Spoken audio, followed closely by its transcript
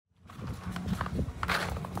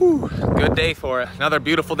Whew, good day for it. Another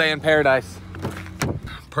beautiful day in paradise.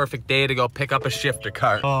 Perfect day to go pick up a shifter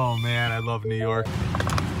cart. Oh man, I love New York.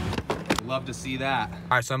 Love to see that. All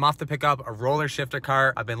right, so I'm off to pick up a roller shifter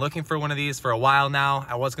cart. I've been looking for one of these for a while now.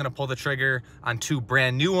 I was gonna pull the trigger on 2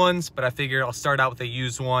 brand new ones, but I figured I'll start out with a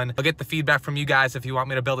used one. I'll get the feedback from you guys if you want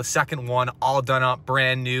me to build a second one, all done up,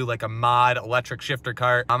 brand new, like a mod electric shifter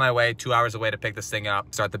cart. On my way, 2 hours away to pick this thing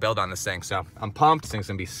up, start the build on this thing. So I'm pumped. This thing's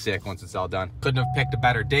gonna be sick once it's all done. Couldn't have picked a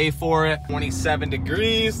better day for it. 27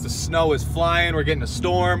 degrees, the snow is flying, we're getting a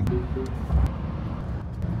storm.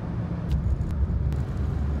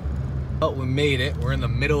 But we made it. We're in the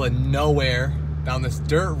middle of nowhere down this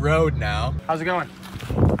dirt road now. How's it going?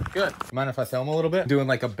 Good. Mind if I film a little bit? Doing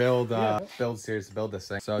like a build series to build this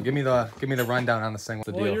thing. So give me the rundown on this thing.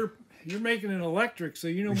 What's the deal? You're making it electric, so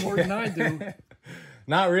you know more than I do.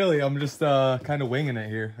 Not really. I'm just kind of winging it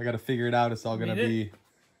here. I got to figure it out. It's all gonna be.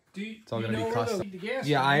 It's all gonna be custom.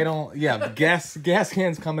 Yeah, I don't. Yeah, gas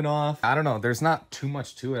cans coming off. I don't know. There's not too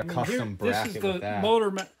much to it. A custom bracket with that.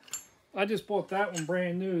 Motor. I just bought that one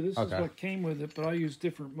brand new. This is what came with it, but I use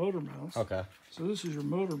different motor mounts. Okay. So this is your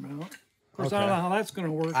motor mount. Of course, I don't know how that's going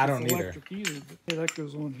to work. I don't electric either. But yeah, that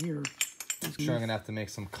goes on here. I'm sure I'm going to have to make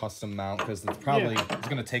some custom mount because it's probably it's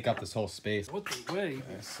going to take up this whole space. What the way?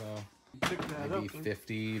 Okay, so maybe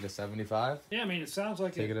 50 to 75. Yeah, I mean, it sounds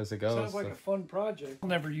like take it as it goes. Sounds like a fun project. I'll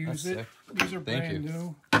never use it. Sick. These are brand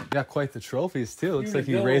new. You got quite the trophies too. Looks like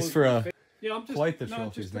you raced for a I'm just quite the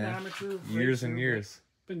trophies, man. Amateur years and years.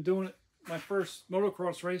 Been doing it. My first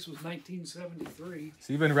motocross race was 1973.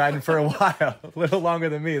 So you've been riding for a while, a little longer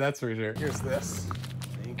than me, that's for sure. Here's this.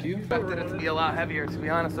 Thank you. I expected it to be a lot heavier, to be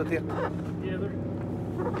honest with you. Yeah,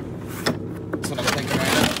 that's what I'm thinking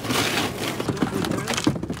right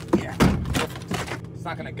now. Yeah. It's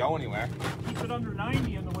not gonna go anywhere. Keep it under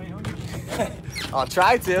 90 on the way home. I'll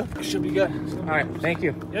try to. It should be good. All right, thank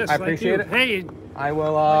you. Yes, I appreciate it. Hey, I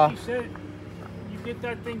will. Like you said, you get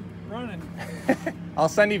that thing running. I'll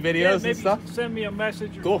send you videos and stuff. Send me a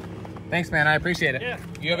message. Cool. Thanks, man. I appreciate it. Yeah.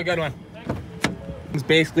 You have a good one. It's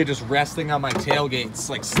basically just resting on my tailgate. It's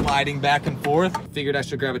like sliding back and forth. Figured I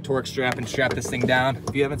should grab a torque strap and strap this thing down.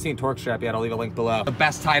 If you haven't seen torque strap yet, I'll leave a link below. The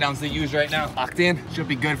best tie downs to use right now. Locked in. Should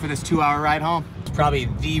be good for this 2-hour ride home. It's probably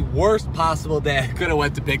the worst possible day I could have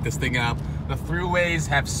went to pick this thing up. The throughways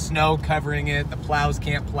have snow covering it. The plows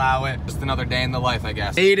can't plow it. Just another day in the life, I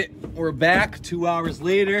guess. Made it. We're back 2 hours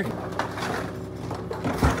later.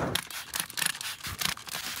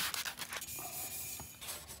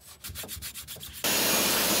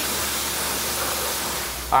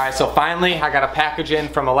 All right, so finally, I got a package in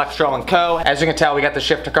from Electric Co. As you can tell, we got the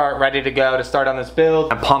shifter cart ready to go to start on this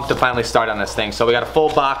build. I'm pumped to finally start on this thing. So we got a full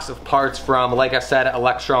box of parts from, like I said,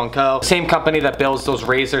 Electric Co. Same company that builds those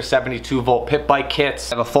Razor 72 volt pit bike kits.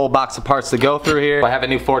 I have a full box of parts to go through here. I have a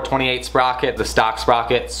new 428 sprocket, the stock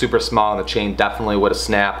sprocket, super small, and the chain definitely would have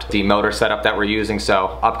snapped. The motor setup that we're using,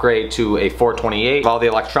 so upgrade to a 428. All the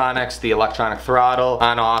electronics, the electronic throttle,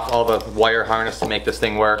 on off, all the wire harness to make this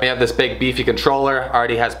thing work. We have this big beefy controller,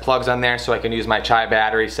 already has plugs on there, so I can use my Chai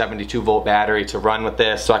battery, 72 volt battery to run with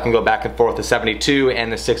this, so I can go back and forth to 72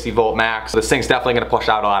 and the 60 volt max. So this thing's definitely gonna push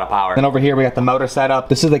out a lot of power. Then over here we got the motor setup.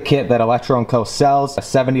 This is the kit that Electric Co sells, a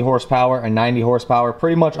 70 horsepower, a 90 horsepower,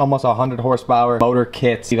 pretty much almost 100 horsepower motor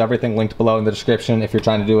kits. Leave everything linked below in the description if you're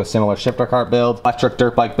trying to do a similar shifter cart build, electric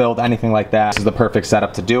dirt bike build, anything like that. This is the perfect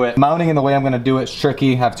setup to do it. Mounting in the way I'm gonna do it's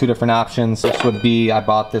tricky. I have 2 different options. This would be, I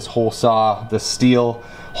bought this hole saw, the steel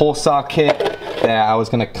hole saw kit that I was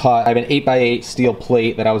gonna cut. I have an 8x8 steel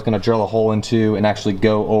plate that I was gonna drill a hole into and actually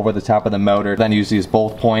go over the top of the motor, then use these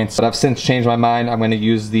bolt points. But I've since changed my mind. I'm gonna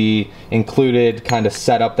use the included kind of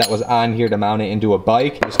setup that was on here to mount it into a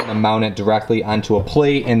bike. I'm just gonna mount it directly onto a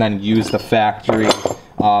plate and then use the factory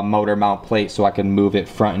motor mount plate so I can move it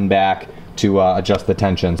front and back to adjust the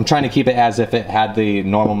tensions. I'm trying to keep it as if it had the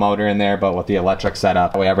normal motor in there, but with the electric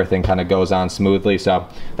setup. That way everything kind of goes on smoothly. So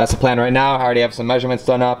that's the plan right now. I already have some measurements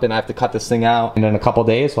done up and I have to cut this thing out. And in a couple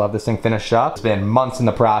days, we'll have this thing finished up. It's been months in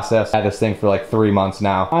the process. I had this thing for like 3 months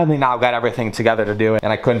now. Finally now I've got everything together to do it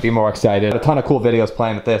and I couldn't be more excited. A ton of cool videos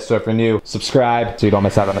planned with this. So if you're new, subscribe so you don't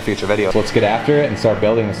miss out on the future videos. So let's get after it and start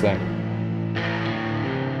building this thing.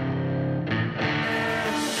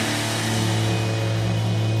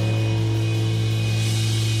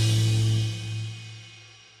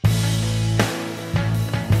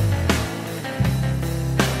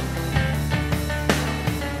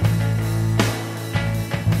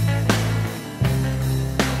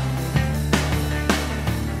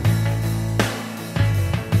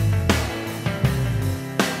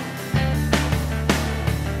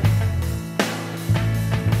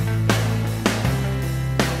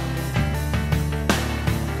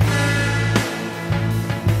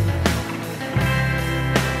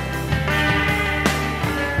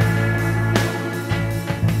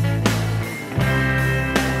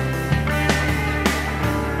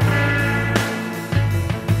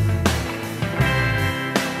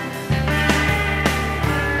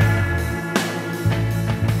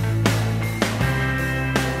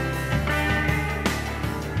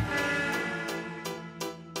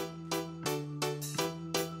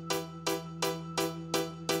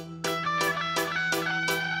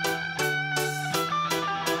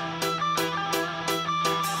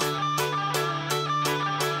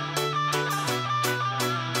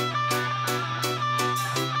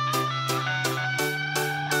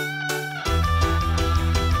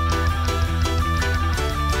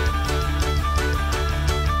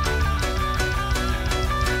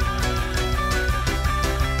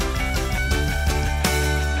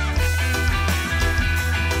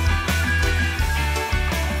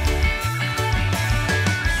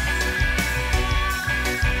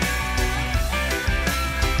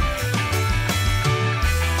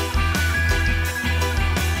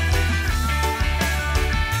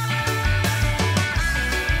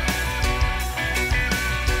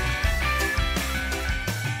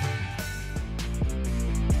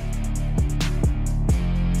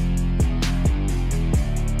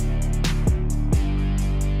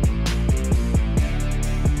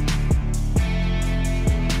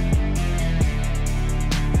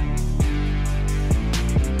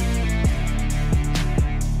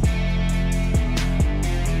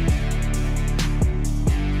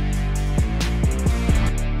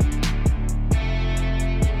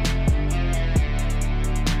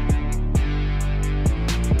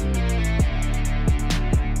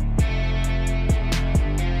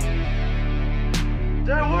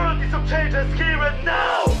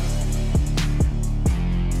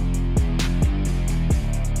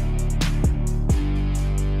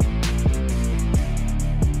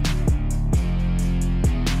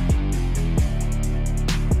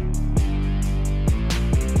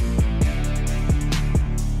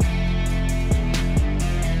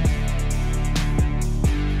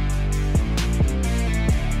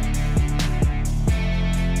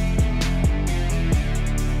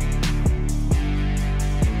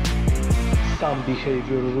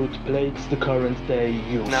 behavior root plates the current day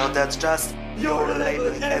use. Now that's just your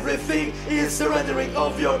labeling everything is surrendering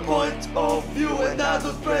of your point of view and not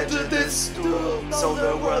of prejudice too. So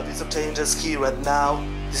the world is of changes here and now.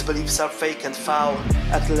 These beliefs are fake and foul.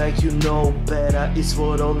 Acting like you know better is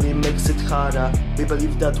what only makes it harder. We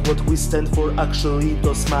believe that what we stand for actually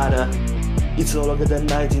does matter. It's no longer the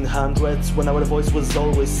 1900s when our voice was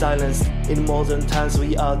always silenced. In modern times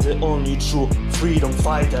we are the only true freedom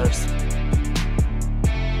fighters.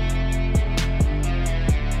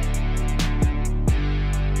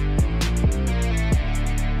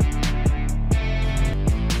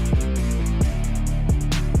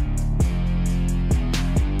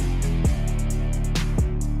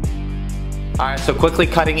 Alright, so quickly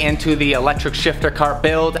cutting into the electric shifter cart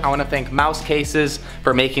build, I want to thank Mouse Cases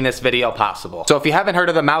for making this video possible. So if you haven't heard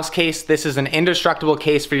of the Mouse Case, this is an indestructible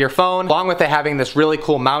case for your phone, along with it having this really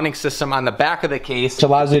cool mounting system on the back of the case, which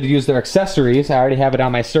allows you to use their accessories. I already have it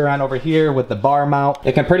on my Surron over here with the bar mount.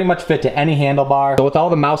 It can pretty much fit to any handlebar. So with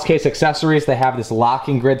all the Mouse Case accessories, they have this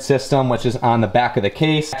locking grid system, which is on the back of the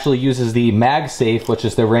case. It actually uses the MagSafe, which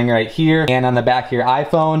is the ring right here, and on the back of your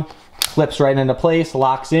iPhone. Flips right into place,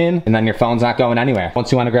 locks in, and then your phone's not going anywhere.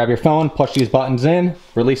 Once you want to grab your phone, push these buttons in,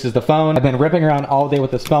 releases the phone. I've been ripping around all day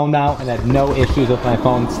with this phone now and had no issues with my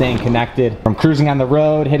phone staying connected. From cruising on the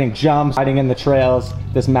road, hitting jumps, riding in the trails,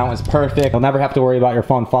 this mount is perfect. You'll never have to worry about your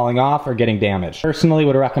phone falling off or getting damaged. Personally,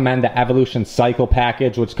 would recommend the Evolution Cycle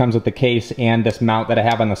package, which comes with the case and this mount that I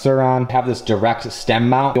have on the Surron. I have this direct stem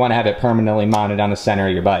mount. You want to have it permanently mounted on the center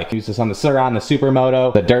of your bike. Use this on the Surron, the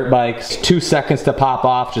Supermoto, the dirt bikes. 2 seconds to pop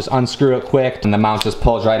off, just unscrew it quick and the mount just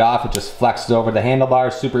pulls right off. It just flexes over the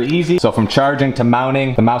handlebars, super easy. So from charging to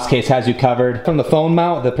mounting, the Mouse Case has you covered. From the phone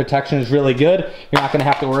mount, the protection is really good. You're not gonna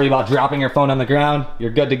have to worry about dropping your phone on the ground.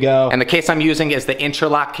 You're good to go. And the case I'm using is the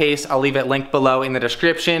Interlock case. I'll leave it linked below in the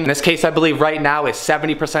description. This case I believe right now is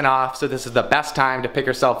 70% off, so this is the best time to pick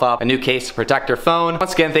yourself up a new case to protect your phone.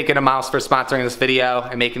 Once again, thank you to Mouse for sponsoring this video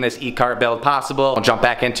and making this e-cart build possible. I'll jump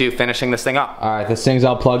back into finishing this thing up. All right, this thing's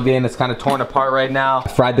all plugged in. It's kind of torn apart right now. I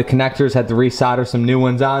fried the connectors, had to resolder some new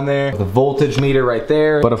ones on there. The voltage meter right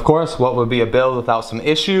there. But of course, what would be a build without some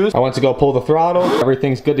issues? I went to go pull the throttle.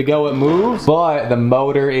 Everything's good to go, it moves, but the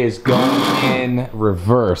motor is going in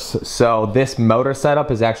reverse. So this motor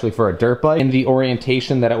setup is actually for a dirt bike. In the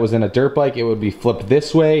orientation that it was in a dirt bike, it would be flipped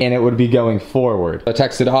this way and it would be going forward. I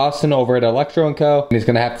texted Austin over at Electric Go and he's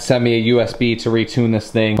gonna have to send me a USB to retune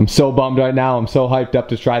this thing. I'm so bummed right now. I'm so hyped up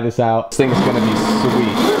to try this out. This thing is gonna be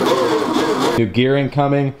sweet. New gearing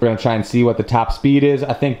coming. We're gonna try and see what the top speed is.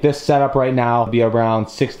 I think this setup right now will be around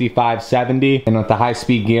 65, 70. And with the high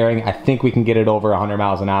speed gearing, I think we can get it over 100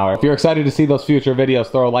 miles an hour. If you're excited to see those future videos,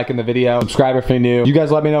 throw a like in the video. Subscribe if you're new. You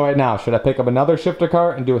guys let me know right now. Should I pick up another shifter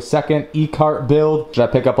cart and do a second e-cart build? Should I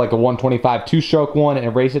pick up like a 125 two-stroke one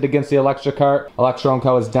and race it against the Electric Kart? Electric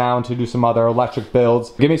Co is down to do some other electric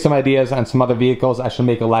builds. Give me some ideas on some other vehicles I should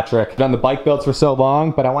make electric. I've done the bike builds for so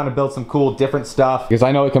long, but I want to build some cool different stuff because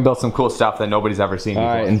I know we can build some cool stuff that nobody's ever seen before.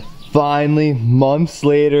 All right, and finally, months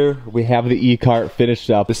later, we have the e-cart finished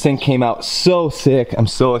up. This thing came out so sick. I'm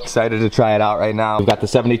so excited to try it out right now. We've got the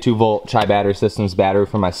 72 volt Tri-Battery Systems battery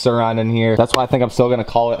for my Surron in here. That's why I think I'm still gonna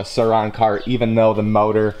call it a Surron cart, even though the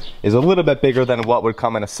motor is a little bit bigger than what would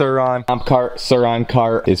come in a Surron. Surron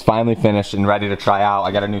cart is finally finished and ready to try out.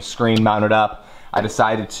 I got a new screen mounted up. I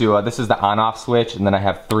decided to, this is the on-off switch, and then I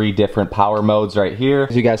have 3 different power modes right here.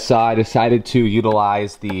 As you guys saw, I decided to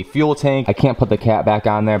utilize the fuel tank. I can't put the cap back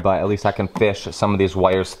on there, but at least I can fish some of these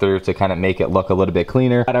wires through to kind of make it look a little bit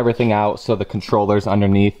cleaner. Got everything out, so the controller's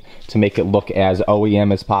underneath to make it look as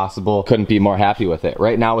OEM as possible. Couldn't be more happy with it.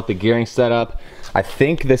 Right now with the gearing setup, I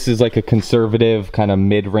think this is like a conservative kind of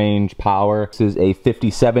mid-range power. This is a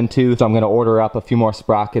 57 tooth, so I'm gonna order up a few more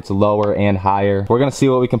sprockets lower and higher. We're gonna see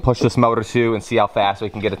what we can push this motor to and see how fast we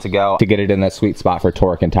can get it to go to get it in that sweet spot for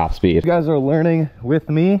torque and top speed. You guys are learning with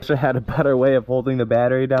me. Wish I had a better way of holding the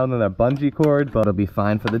battery down than a bungee cord, but it'll be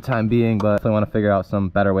fine for the time being, but I wanna figure out some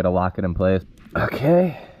better way to lock it in place.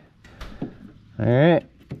 Okay. All right,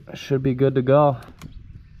 should be good to go.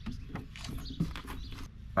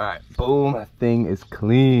 All right, boom, that thing is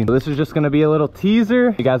clean. So this is just gonna be a little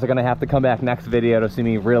teaser. You guys are gonna have to come back next video to see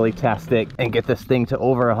me really test it and get this thing to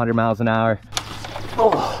over 100 miles an hour.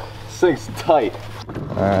 Oh, this thing's tight.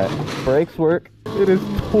 All right, brakes work. It is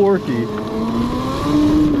torquey.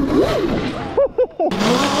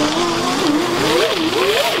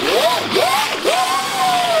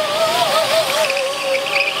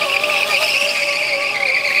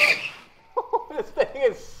 This thing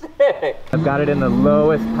is sick. I've got it in the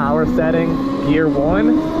lowest power setting, gear 1,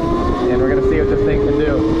 and we're gonna see what this thing can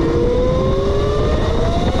do.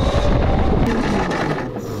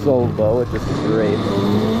 so low, it's just great.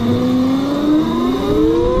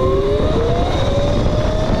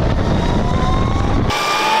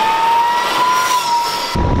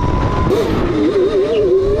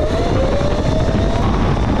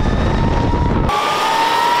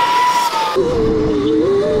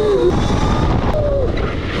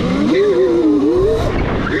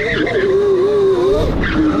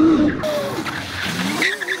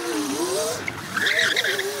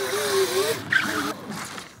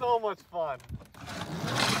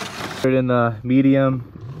 Put it in the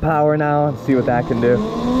medium power now and see what that can do.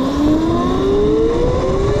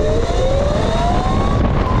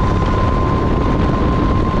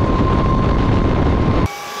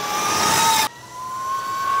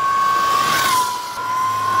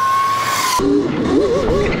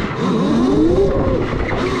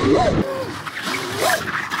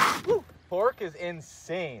 Torque is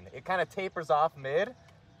insane. It kind of tapers off mid,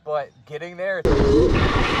 but getting there.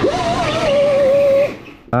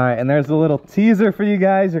 All right, and there's a little teaser for you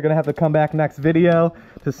guys. You're gonna have to come back next video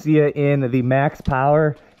to see it in the max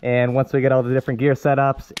power. And once we get all the different gear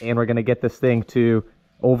setups, and we're gonna get this thing to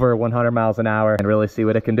over 100 miles an hour and really see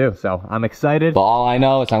what it can do. So I'm excited. But all I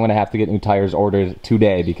know is I'm gonna have to get new tires ordered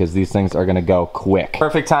today because these things are gonna go quick.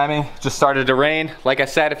 Perfect timing, just started to rain. Like I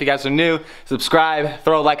said, if you guys are new, subscribe,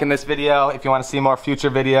 throw a like in this video if you wanna see more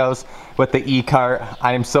future videos with the E-Kart.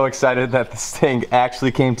 I am so excited that this thing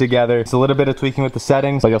actually came together. It's a little bit of tweaking with the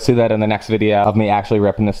settings, but you'll see that in the next video of me actually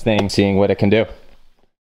ripping this thing, seeing what it can do.